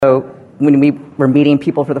when we were meeting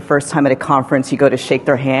people for the first time at a conference, you go to shake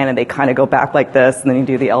their hand and they kind of go back like this, and then you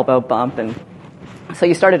do the elbow bump. And so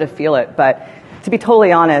you started to feel it. But to be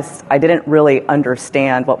totally honest, I didn't really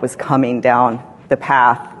understand what was coming down the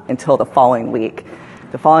path until the following week.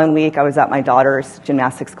 The following week, I was at my daughter's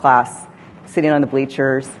gymnastics class, sitting on the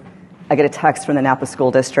bleachers. I get a text from the Napa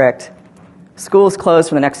School District. School's closed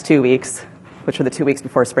for the next 2 weeks, which were the 2 weeks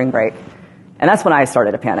before spring break. And that's when I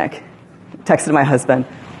started to panic. Texted my husband,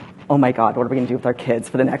 oh my God, what are we going to do with our kids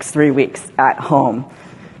for the next 3 weeks at home?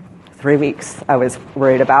 3 weeks I was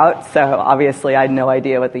worried about, so obviously I had no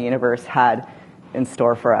idea what the universe had in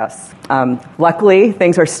store for us. Luckily,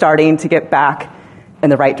 things are starting to get back in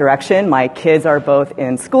the right direction. My kids are both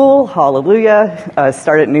in school, hallelujah,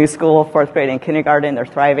 started new school, 4th grade and kindergarten, they're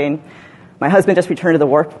thriving. My husband just returned to the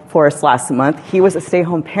workforce last month. He was a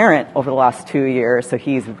stay-home parent over the last 2 years, so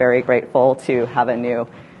he's very grateful to have a new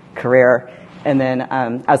career. And then,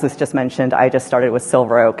 as was just mentioned, I just started with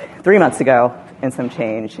Silver Oak 3 months ago and some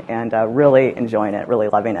change, and really enjoying it, really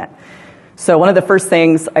loving it. So one of the first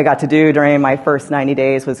things I got to do during my first 90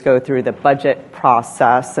 days was go through the budget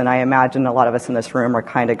process, and I imagine a lot of us in this room are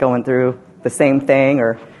kind of going through the same thing,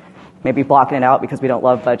 or maybe blocking it out because we don't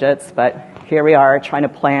love budgets, but here we are trying to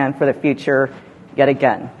plan for the future yet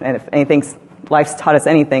again. And if anything, life's taught us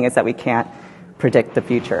anything, it's that we can't predict the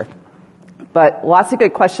future. But lots of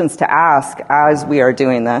good questions to ask as we are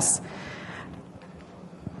doing this.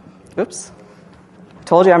 Oops.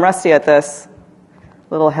 Told you I'm rusty at this.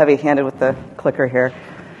 A little heavy-handed with the clicker here.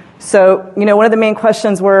 So, one of the main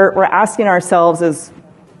questions we're asking ourselves is,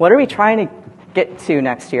 what are we trying to get to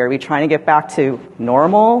next year? Are we trying to get back to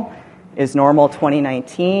normal? Is normal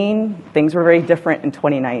 2019? Things were very different in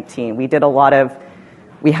 2019. We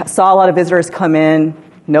saw a lot of visitors come in,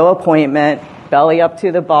 no appointment, belly up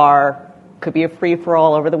to the bar, could be a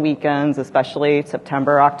free-for-all over the weekends, especially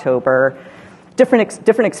September, October.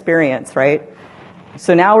 Different experience, right?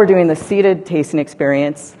 So now we're doing the seated tasting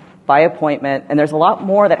experience by appointment, and there's a lot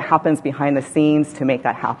more that happens behind the scenes to make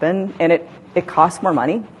that happen, and it costs more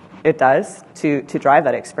money. It does, to drive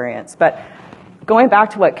that experience. But going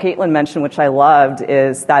back to what Caitlin mentioned, which I loved,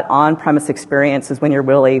 is that on-premise experience is when you're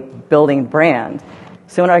really building brand.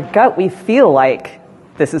 So in our gut, we feel like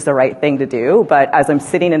this is the right thing to do, but as I'm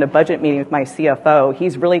sitting in a budget meeting with my CFO,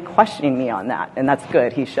 he's really questioning me on that, and that's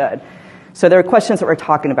good, he should. So there are questions that we're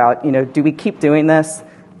talking about. Do we keep doing this?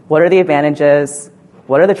 What are the advantages?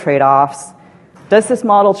 What are the trade-offs? Does this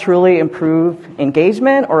model truly improve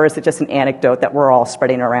engagement, or is it just an anecdote that we're all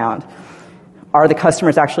spreading around? Are the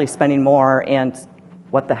customers actually spending more, and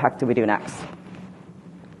what the heck do we do next?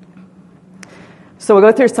 So we'll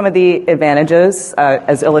go through some of the advantages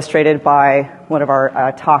as illustrated by one of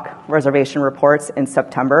our talk reservation reports in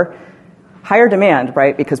September. Higher demand,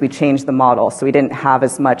 right, because we changed the model, so we didn't have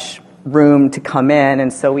as much room to come in,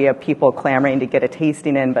 and so we have people clamoring to get a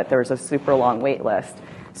tasting in, but there's a super long wait list.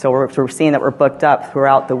 So we're seeing that we're booked up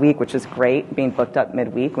throughout the week, which is great, being booked up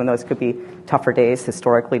midweek when those could be tougher days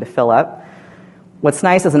historically to fill up. What's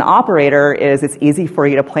nice as an operator is it's easy for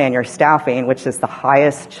you to plan your staffing, which is the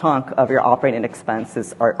highest chunk of your operating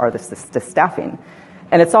expenses are the staffing.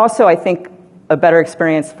 And it's also, I think, a better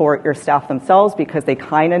experience for your staff themselves because they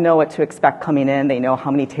kind of know what to expect coming in. They know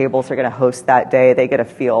how many tables they're going to host that day. They get a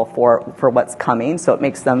feel for what's coming, so it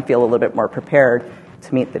makes them feel a little bit more prepared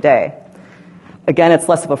to meet the day. Again, it's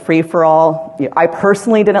less of a free-for-all. I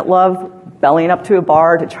personally didn't love bellying up to a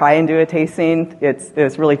bar to try and do a tasting. It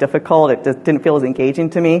was really difficult. It just didn't feel as engaging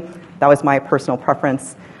to me. That was my personal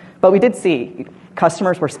preference. But we did see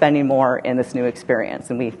customers were spending more in this new experience,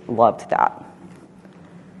 and we loved that.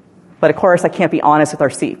 But of course, I can't be honest with our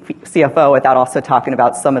CFO without also talking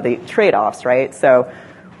about some of the trade-offs, right? So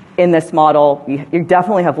in this model, you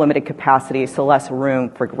definitely have limited capacity, so less room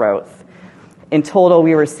for growth. In total,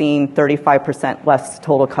 we were seeing 35% less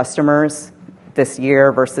total customers this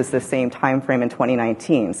year versus the same time frame in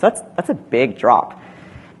 2019. So that's a big drop.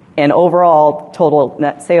 And overall, total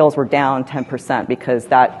net sales were down 10% because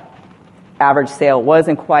that average sale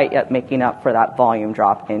wasn't quite yet making up for that volume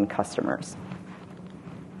drop in customers.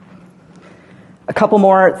 A couple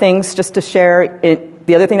more things just to share.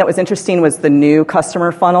 The other thing that was interesting was the new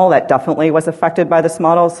customer funnel. That definitely was affected by this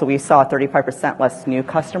model. So we saw 35% less new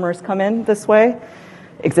customers come in this way.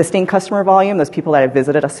 Existing customer volume, those people that had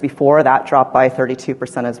visited us before, that dropped by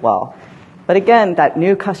 32% as well. But again, that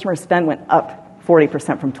new customer spend went up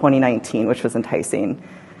 40% from 2019, which was enticing.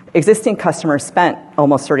 Existing customers spent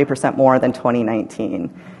almost 30% more than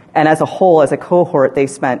 2019. And as a whole, as a cohort,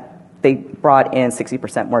 they brought in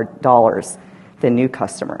 60% more dollars than new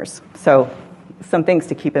customers. So some things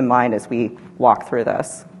to keep in mind as we walk through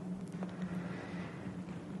this.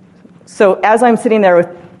 So as I'm sitting there with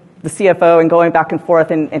the CFO and going back and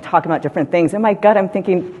forth and talking about different things, in my gut, I'm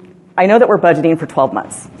thinking, I know that we're budgeting for 12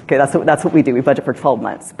 months. Okay, that's what we do. We budget for 12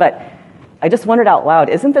 months. But I just wondered out loud,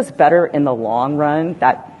 isn't this better in the long run,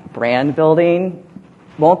 that brand building?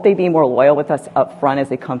 Won't they be more loyal with us up front as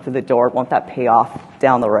they come through the door? Won't that pay off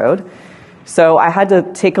down the road? So I had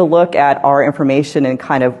to take a look at our information and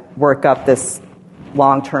kind of work up this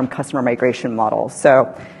long-term customer migration model.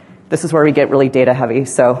 So this is where we get really data heavy,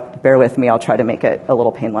 so bear with me. I'll try to make it a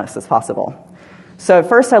little painless as possible. So at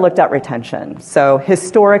first I looked at retention. So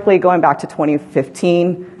historically, going back to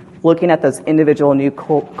 2015, looking at those individual new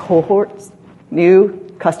cohorts, new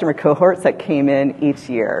customer cohorts that came in each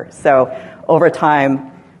year. So over time,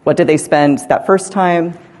 what did they spend that first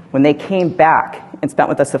time? When they came back and spent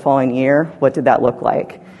with us the following year, what did that look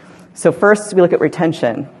like? So first, we look at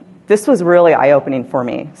retention. This was really eye-opening for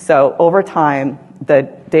me. So over time, the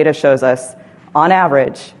data shows us, on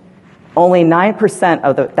average, only 9%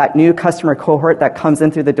 of that new customer cohort that comes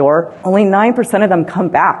in through the door, only 9% of them come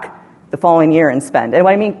back the following year and spend. And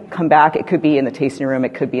when I mean come back, it could be in the tasting room,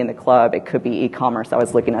 it could be in the club, it could be e-commerce. I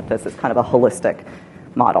was looking at this as kind of a holistic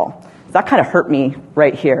model. So that kind of hurt me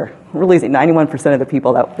right here. Really, 91% of the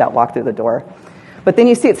people that walk through the door. But then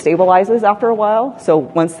you see it stabilizes after a while. So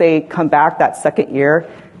once they come back that second year,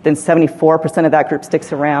 then 74% of that group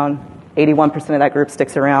sticks around, 81% of that group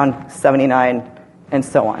sticks around, 79, and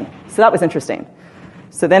so on. So that was interesting.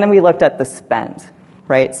 So then we looked at the spend,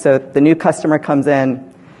 right? So the new customer comes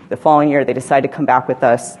in, the following year they decide to come back with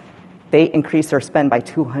us. They increase their spend by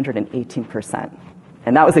 218%.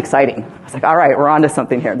 And that was exciting. I was like, all right, we're onto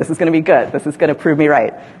something here. This is going to be good. This is going to prove me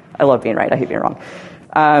right. I love being right. I hate being wrong.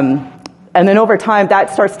 And then over time, that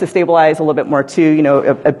starts to stabilize a little bit more too. You know,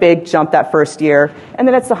 a big jump that first year. And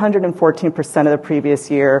then it's 114% of the previous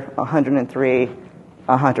year, 103,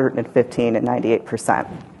 115, and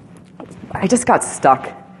 98%. I just got stuck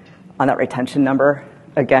on that retention number.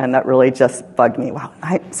 Again, that really just bugged me. Wow.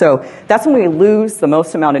 So that's when we lose the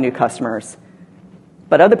most amount of new customers.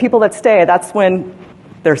 But other people that stay, that's when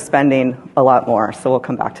they're spending a lot more. So we'll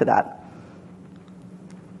come back to that.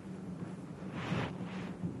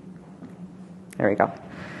 There we go.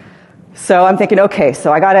 So I'm thinking, okay,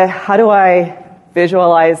 so how do I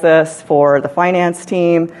visualize this for the finance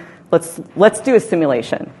team? Let's do a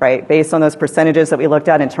simulation, right? Based on those percentages that we looked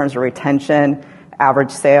at in terms of retention,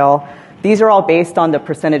 average sale. These are all based on the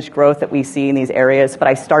percentage growth that we see in these areas, but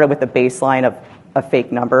I started with a baseline of a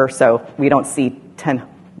fake number, so we don't see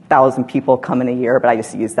 10,000 people come in a year, but I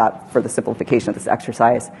just use that for the simplification of this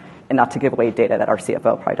exercise and not to give away data that our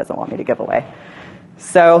CFO probably doesn't want me to give away.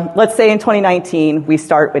 So let's say in 2019, we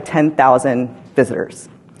start with 10,000 visitors,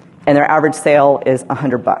 and their average sale is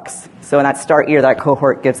 $100. So in that start year, that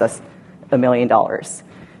cohort gives us $1 million.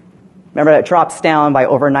 Remember, that drops down by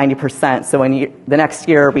over 90%. So the next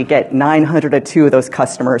year, we get 902 of those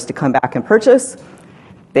customers to come back and purchase.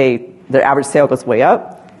 Their average sale goes way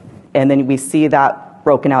up, and then we see that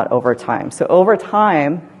broken out over time. So over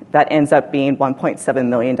time, that ends up being $1.7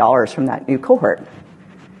 million from that new cohort.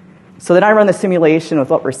 So then I run the simulation with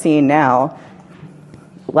what we're seeing now,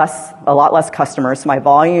 a lot less customers. So my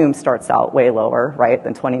volume starts out way lower, right,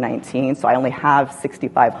 than 2019. So I only have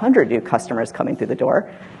 6,500 new customers coming through the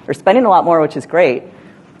door. They're spending a lot more, which is great,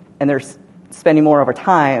 and they're spending more over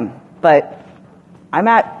time. But I'm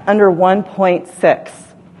at under 1.6.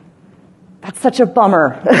 That's such a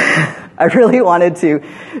bummer. I really wanted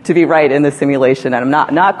to be right in the simulation, and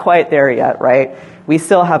I'm not quite there yet, right? We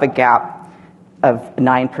still have a gap of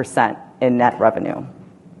 9% in net revenue.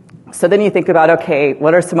 So then you think about, okay,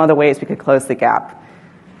 what are some other ways we could close the gap?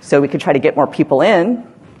 So we could try to get more people in,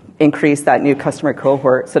 increase that new customer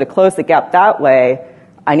cohort. So to close the gap that way,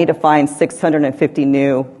 I need to find 650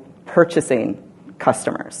 new purchasing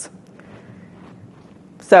customers.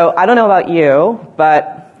 So I don't know about you,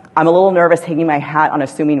 but I'm a little nervous hanging my hat on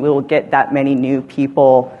assuming we will get that many new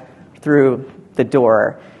people through the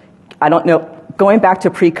door. I don't know. Going back to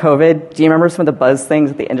pre-COVID, do you remember some of the buzz things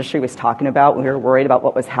that the industry was talking about when we were worried about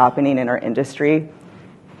what was happening in our industry?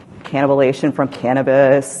 Cannibalization from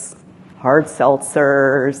cannabis, hard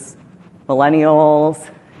seltzers, millennials.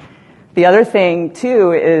 The other thing,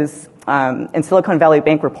 too, is in Silicon Valley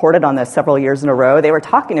Bank reported on this several years in a row. They were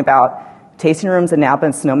talking about tasting rooms in Napa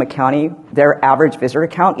and Sonoma County. Their average visitor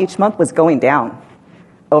count each month was going down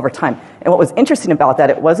over time. And what was interesting about that,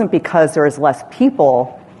 it wasn't because there was less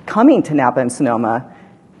people coming to Napa and Sonoma.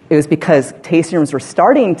 It was because tasting rooms were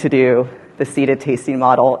starting to do the seated tasting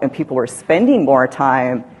model, and people were spending more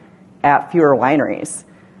time at fewer wineries.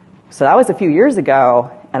 So that was a few years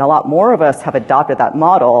ago, and a lot more of us have adopted that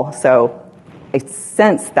model. So I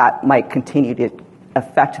sense that might continue to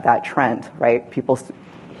affect that trend, right? People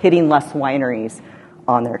hitting less wineries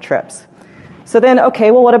on their trips. So then,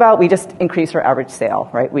 okay, well, what about we just increase our average sale,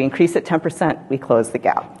 right? We increase it 10%, we close the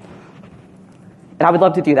gap. And I would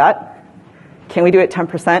love to do that. Can we do it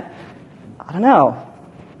 10%? I don't know.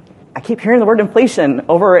 I keep hearing the word inflation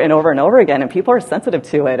over and over and over again, and people are sensitive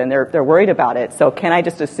to it, and they're worried about it. So can I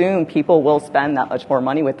just assume people will spend that much more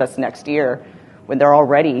money with us next year when they're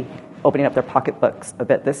already opening up their pocketbooks a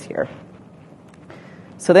bit this year?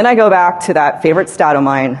 So then I go back to that favorite stat of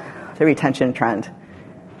mine, the retention trend.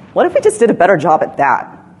 What if we just did a better job at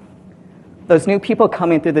that? Those new people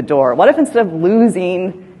coming through the door. What if instead of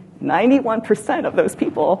losing 91% of those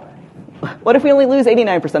people, what if we only lose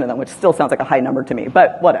 89% of them, which still sounds like a high number to me,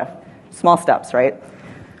 but what if? Small steps, right?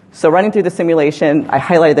 So running through the simulation, I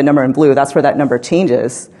highlighted the number in blue. That's where that number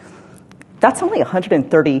changes. That's only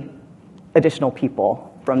 130 additional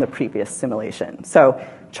people from the previous simulation. So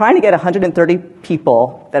trying to get 130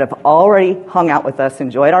 people that have already hung out with us,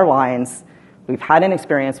 enjoyed our wines, we've had an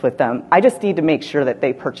experience with them, I just need to make sure that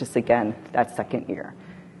they purchase again that second year.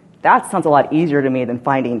 That sounds a lot easier to me than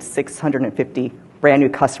finding 650 brand new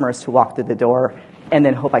customers to walk through the door and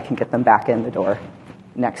then hope I can get them back in the door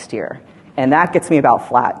next year. And that gets me about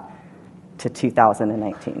flat to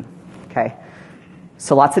 2019, okay?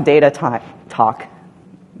 So lots of data talk.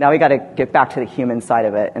 Now we got to get back to the human side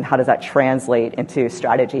of it, and how does that translate into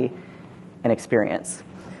strategy and experience?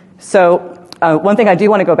 So one thing I do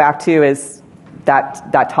want to go back to is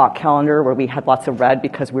that talk calendar where we had lots of red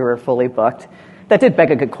because we were fully booked. That did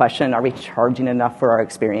beg a good question. Are we charging enough for our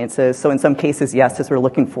experiences? So in some cases, yes, as we're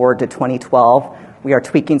looking forward to 2012, we are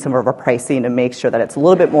tweaking some of our pricing to make sure that it's a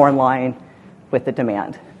little bit more in line with the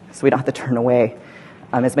demand. So we don't have to turn away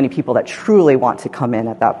as many people that truly want to come in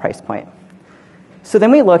at that price point. So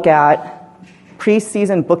then we look at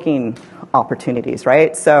pre-season booking opportunities,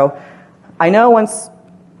 right? So I know once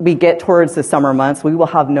we get towards the summer months, we will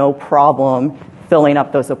have no problem filling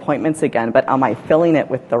up those appointments again, but am I filling it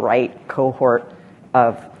with the right cohort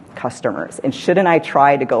of customers? And shouldn't I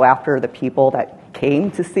try to go after the people that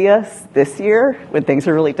came to see us this year when things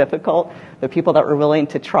are really difficult, the people that were willing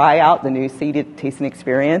to try out the new seated tasting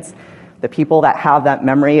experience, the people that have that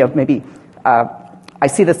memory of maybe, I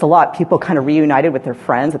see this a lot, people kind of reunited with their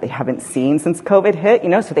friends that they haven't seen since COVID hit,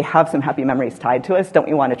 so they have some happy memories tied to us. Don't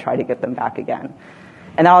we want to try to get them back again?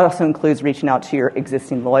 And that also includes reaching out to your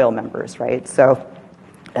existing loyal members, right? So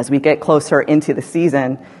as we get closer into the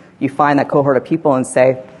season, you find that cohort of people and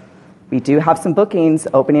say, we do have some bookings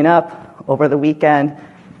opening up over the weekend.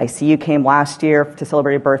 I see you came last year to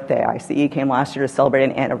celebrate a birthday. I see you came last year to celebrate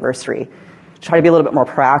an anniversary. Try to be a little bit more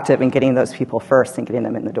proactive in getting those people first and getting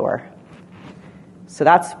them in the door. So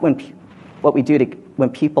that's what we do when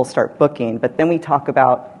people start booking. But then we talk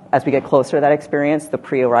about, as we get closer to that experience, the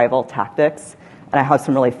pre-arrival tactics. And I have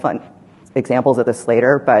some really fun examples of this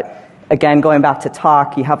later. But again, going back to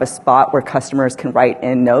talk, you have a spot where customers can write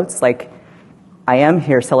in notes like, I am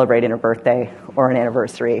here celebrating a birthday or an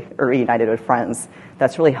anniversary or reunited with friends.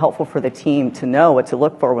 That's really helpful for the team to know what to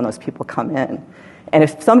look for when those people come in. And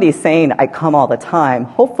if somebody's saying, I come all the time,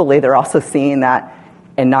 hopefully they're also seeing that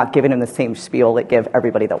and not giving them the same spiel that give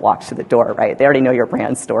everybody that walks through the door, right? They already know your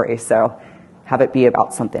brand story, so have it be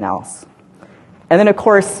about something else. And then, of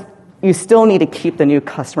course, you still need to keep the new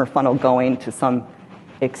customer funnel going to some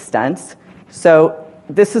extent. So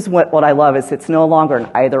this is what I love is it's no longer an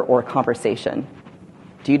either-or conversation.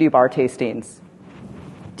 Do you do bar tastings?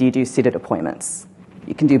 Do you do seated appointments?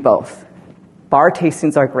 You can do both. Bar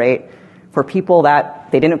tastings are great for people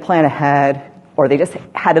that they didn't plan ahead or they just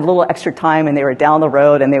had a little extra time and they were down the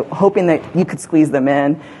road and they were hoping that you could squeeze them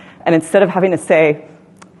in. And instead of having to say,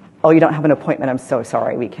 oh, you don't have an appointment, I'm so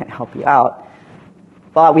sorry, we can't help you out.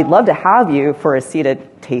 But we'd love to have you for a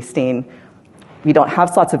seated tasting. We don't have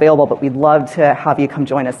slots available, but we'd love to have you come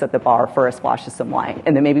join us at the bar for a splash of some wine.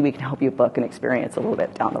 And then maybe we can help you book an experience a little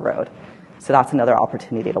bit down the road. So that's another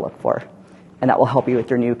opportunity to look for. And that will help you with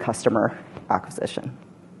your new customer acquisition.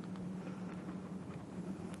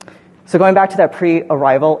 So going back to that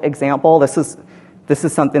pre-arrival example, this is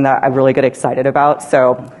something that I really get excited about.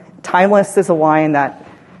 So Timeless is a wine that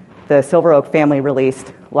the Silver Oak family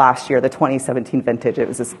released last year, the 2017 vintage. It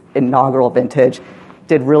was this inaugural vintage.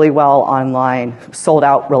 Did really well online, sold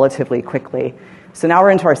out relatively quickly. So now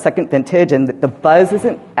we're into our second vintage, and the buzz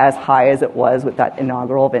isn't as high as it was with that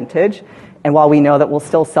inaugural vintage. And while we know that we'll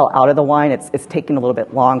still sell out of the wine, it's taking a little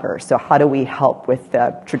bit longer. So how do we help with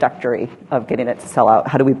the trajectory of getting it to sell out?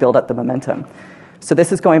 How do we build up the momentum? So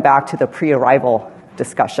this is going back to the pre-arrival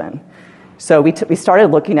discussion. So we started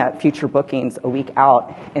looking at future bookings a week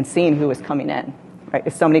out and seeing who was coming in, right?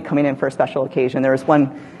 Is somebody coming in for a special occasion? There was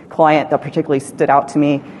one client that particularly stood out to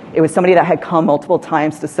me. It was somebody that had come multiple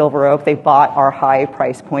times to Silver Oak. They bought our high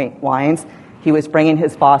price point wines. He was bringing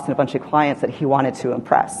his boss and a bunch of clients that he wanted to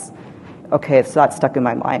impress. Okay, so that stuck in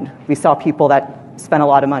my mind. We saw people that spent a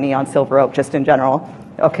lot of money on Silver Oak just in general.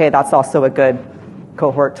 Okay, that's also a good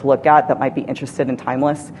cohort to look at that might be interested in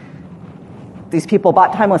Timeless. These people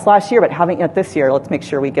bought Timeless last year but haven't yet this year. Let's make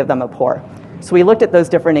sure we give them a pour. So we looked at those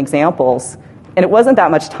different examples, and it wasn't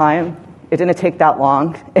that much time. It didn't take that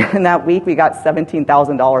long. And that week, we got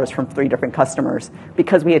 $17,000 from 3 different customers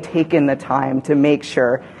because we had taken the time to make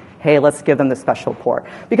sure, hey, let's give them the special pour.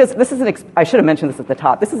 Because this is I should have mentioned this at the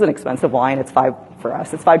top. This is an expensive wine. It's for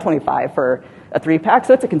us. It's $5.25 for a 3-pack,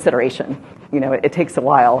 so it's a consideration. You know, it takes a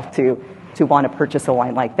while to want to purchase a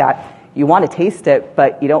wine like that. You want to taste it,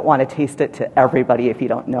 but you don't want to taste it to everybody if you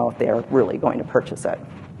don't know if they're really going to purchase it.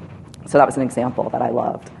 So that was an example that I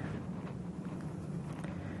loved.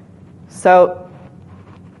 So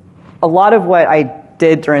a lot of what I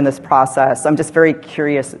did during this process, I'm just very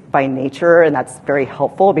curious by nature, and that's very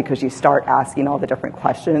helpful because you start asking all the different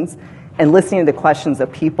questions and listening to the questions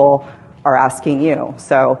that people are asking you.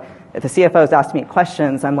 So if the CFO is asking me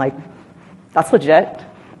questions, I'm like, that's legit.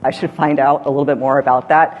 I should find out a little bit more about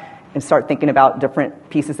that and start thinking about different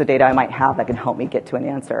pieces of data I might have that can help me get to an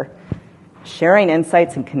answer. Sharing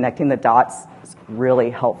insights and connecting the dots is really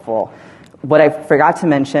helpful. What I forgot to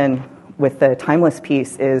mention with the Timeless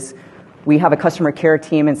piece is we have a customer care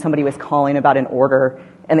team, and somebody was calling about an order,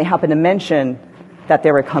 and they happened to mention that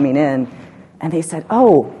they were coming in, and they said,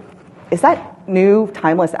 oh, is that new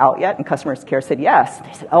Timeless out yet? And customer care said, yes.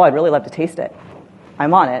 They said, oh, I'd really love to taste it.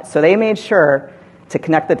 I'm on it. So they made sure to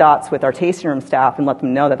connect the dots with our tasting room staff and let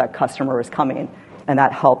them know that that customer was coming, and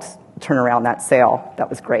that helps turn around that sale. That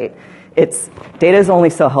was great. Data is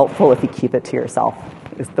only so helpful if you keep it to yourself,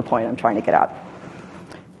 is the point I'm trying to get at.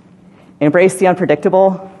 Embrace the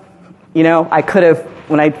unpredictable. You know, I could have,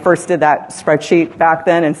 when I first did that spreadsheet back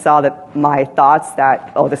then and saw that my thoughts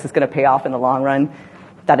that, oh, this is going to pay off in the long run,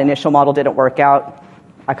 that initial model didn't work out,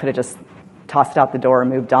 I could have just tossed it out the door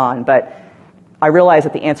and moved on. But I realized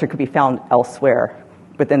that the answer could be found elsewhere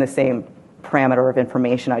within the same parameter of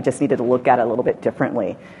information. I just needed to look at it a little bit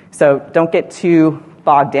differently. So don't get too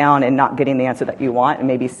bogged down in not getting the answer that you want, and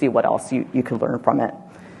maybe see what else you could learn from it.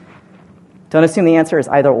 Don't assume the answer is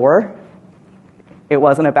either or. It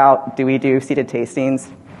wasn't about, do we do seated tastings?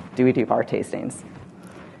 Do we do bar tastings?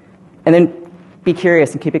 And then be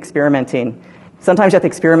curious and keep experimenting. Sometimes you have to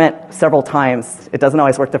experiment several times. It doesn't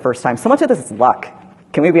always work the first time. So much of this is luck.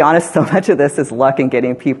 Can we be honest? So much of this is luck in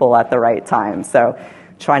getting people at the right time. So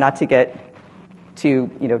try not to get too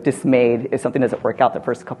dismayed if something doesn't work out the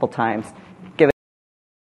first couple times. Give it.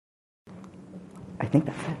 I think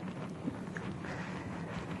that's it.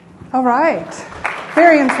 All right.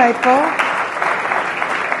 Very insightful.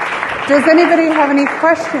 Does anybody have any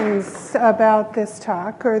questions about this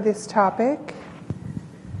talk or this topic?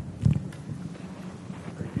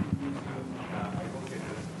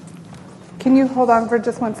 Can you hold on for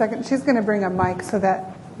just 1 second? She's going to bring a mic so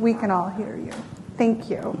that we can all hear you. Thank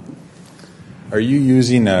you. Are you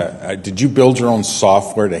using did you build your own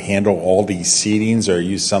software to handle all these seatings, or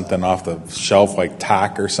use something off the shelf like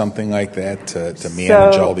TAC or something like that to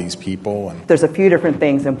manage all these people? There's a few different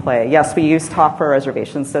things in play. Yes, we use TAC for a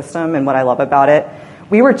reservation system, and what I love about it,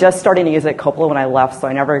 we were just starting to use it at Coppola when I left, so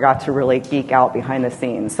I never got to really geek out behind the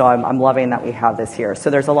scenes. So I'm loving that we have this here. So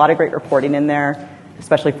there's a lot of great reporting in there,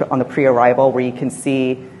 especially on the pre-arrival, where you can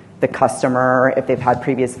see the customer, if they've had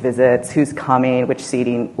previous visits, who's coming, which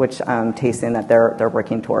seating, which tasting that they're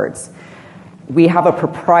working towards. We have a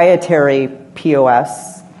proprietary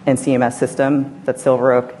POS and CMS system that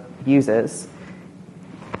Silver Oak uses,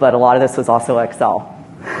 but a lot of this was also Excel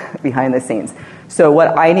behind the scenes. So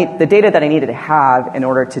the data that I needed to have in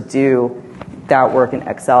order to do that work in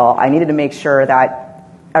Excel, I needed to make sure that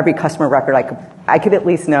every customer record I could at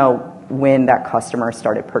least know when that customer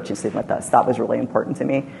started purchasing with us. That was really important to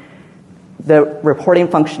me. The reporting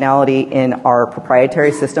functionality in our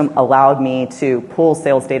proprietary system allowed me to pull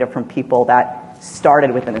sales data from people that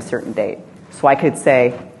started within a certain date. So I could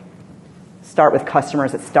say, start with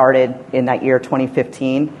customers that started in that year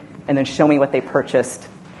 2015, and then show me what they purchased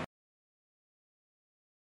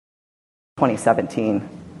 2017,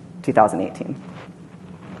 2018.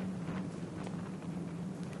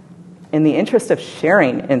 In the interest of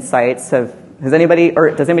sharing insights, does anybody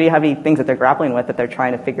have any things that they're grappling with that they're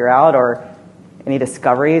trying to figure out, or any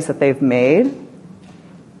discoveries that they've made?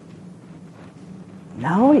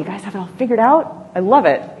 No? You guys have it all figured out? I love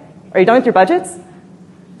it. Are you done with your budgets?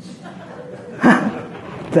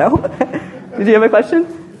 No? Did you have a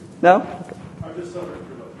question? No? Are I'm just suffering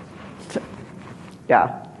for those.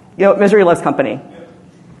 Yeah. Misery loves company.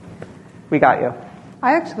 We got you.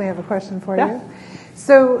 I actually have a question for Yeah. you.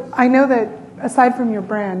 So I know that aside from your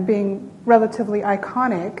brand being relatively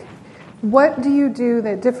iconic, what do you do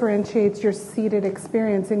that differentiates your seated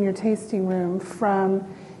experience in your tasting room from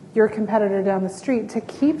your competitor down the street to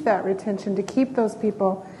keep that retention, to keep those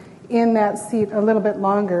people in that seat a little bit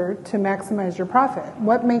longer to maximize your profit?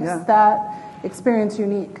 What makes that experience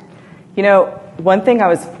unique? One thing I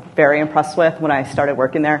was very impressed with when I started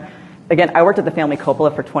working there, again, I worked at the family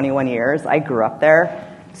Coppola for 21 years. I grew up there.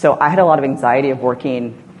 So I had a lot of anxiety of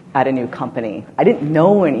working at a new company. I didn't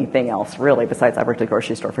know anything else really, besides I worked at a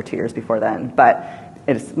grocery store for 2 years before then. But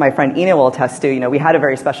my friend Ina will attest to, we had a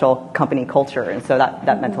very special company culture, and so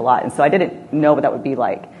that meant a lot. And so I didn't know what that would be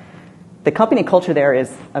like. The company culture there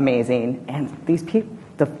is amazing, and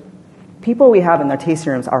the people we have in their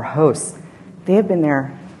tasting rooms, our hosts, they have been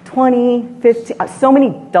there 20, 15, so many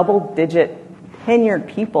double-digit tenured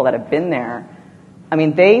people that have been there. I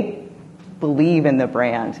mean, they believe in the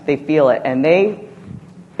brand, they feel it, and they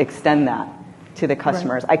extend that to the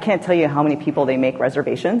customers. Right. I can't tell you how many people they make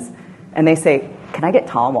reservations, and they say, "Can I get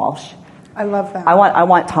Tom Walsh?" I love that. I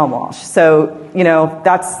want Tom Walsh. So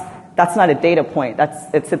that's not a data point.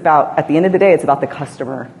 It's about, at the end of the day, it's about the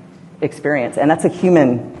customer experience, and that's a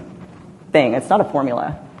human thing. It's not a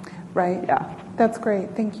formula. Right. Yeah. That's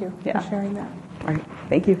great. Thank you for sharing that. All right.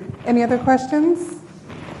 Thank you. Any other questions?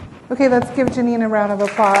 Okay, let's give Janiene a round of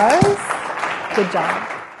applause. Good job.